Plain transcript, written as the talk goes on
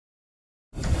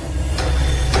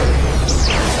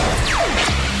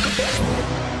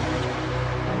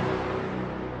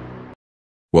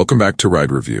Welcome back to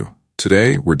Ride Review.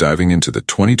 Today, we're diving into the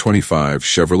 2025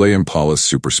 Chevrolet Impala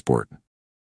Super Sport.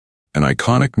 An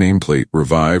iconic nameplate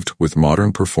revived with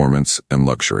modern performance and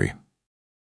luxury.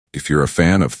 If you're a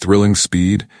fan of thrilling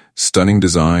speed, stunning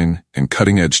design, and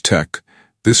cutting-edge tech,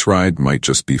 this ride might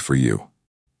just be for you.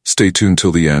 Stay tuned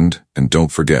till the end, and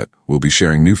don't forget, we'll be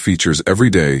sharing new features every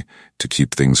day to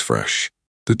keep things fresh.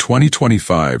 The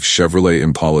 2025 Chevrolet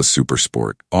Impala Super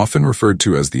Sport, often referred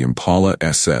to as the Impala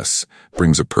SS,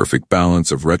 brings a perfect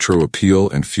balance of retro appeal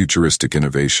and futuristic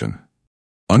innovation.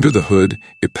 Under the hood,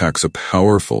 it packs a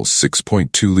powerful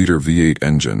 6.2-liter V8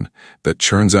 engine that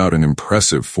churns out an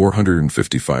impressive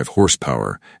 455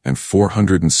 horsepower and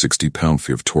 460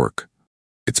 pound-feet of torque.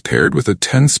 It's paired with a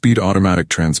 10-speed automatic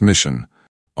transmission,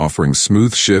 offering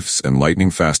smooth shifts and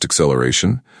lightning-fast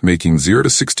acceleration, making 0 to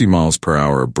 60 miles per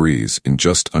hour a breeze in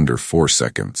just under 4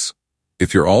 seconds.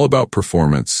 If you're all about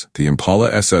performance, the Impala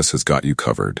SS has got you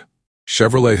covered.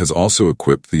 Chevrolet has also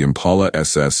equipped the Impala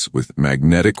SS with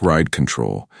magnetic ride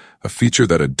control, a feature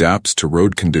that adapts to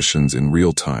road conditions in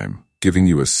real time, giving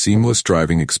you a seamless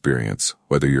driving experience,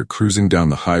 whether you're cruising down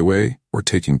the highway or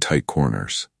taking tight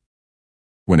corners.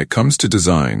 When it comes to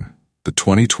design, the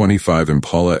 2025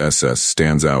 Impala SS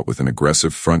stands out with an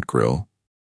aggressive front grille,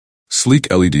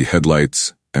 sleek LED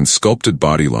headlights, and sculpted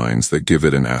body lines that give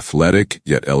it an athletic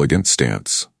yet elegant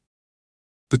stance.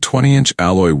 The 20-inch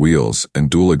alloy wheels and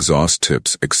dual exhaust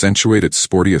tips accentuate its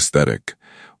sporty aesthetic,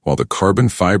 while the carbon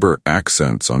fiber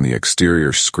accents on the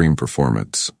exterior scream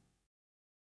performance.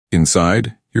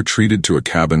 Inside, you're treated to a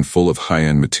cabin full of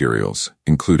high-end materials,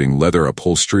 including leather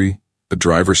upholstery, a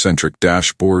driver-centric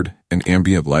dashboard, and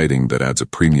ambient lighting that adds a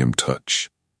premium touch.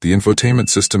 The infotainment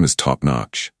system is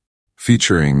top-notch,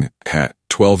 featuring a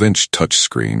 12-inch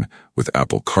touchscreen with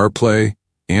Apple CarPlay,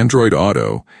 Android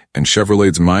Auto, and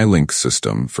Chevrolet's MyLink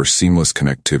system for seamless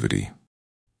connectivity.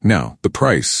 Now, the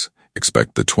price.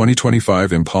 Expect the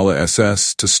 2025 Impala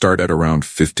SS to start at around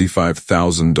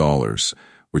 $55,000,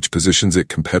 which positions it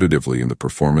competitively in the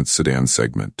performance sedan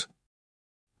segment.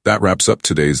 That wraps up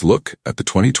today's look at the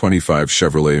 2025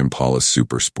 Chevrolet Impala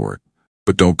Super Sport.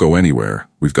 But don't go anywhere,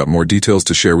 we've got more details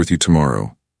to share with you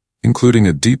tomorrow, including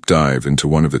a deep dive into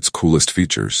one of its coolest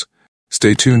features.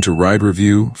 Stay tuned to Ride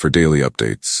Review for daily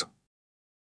updates.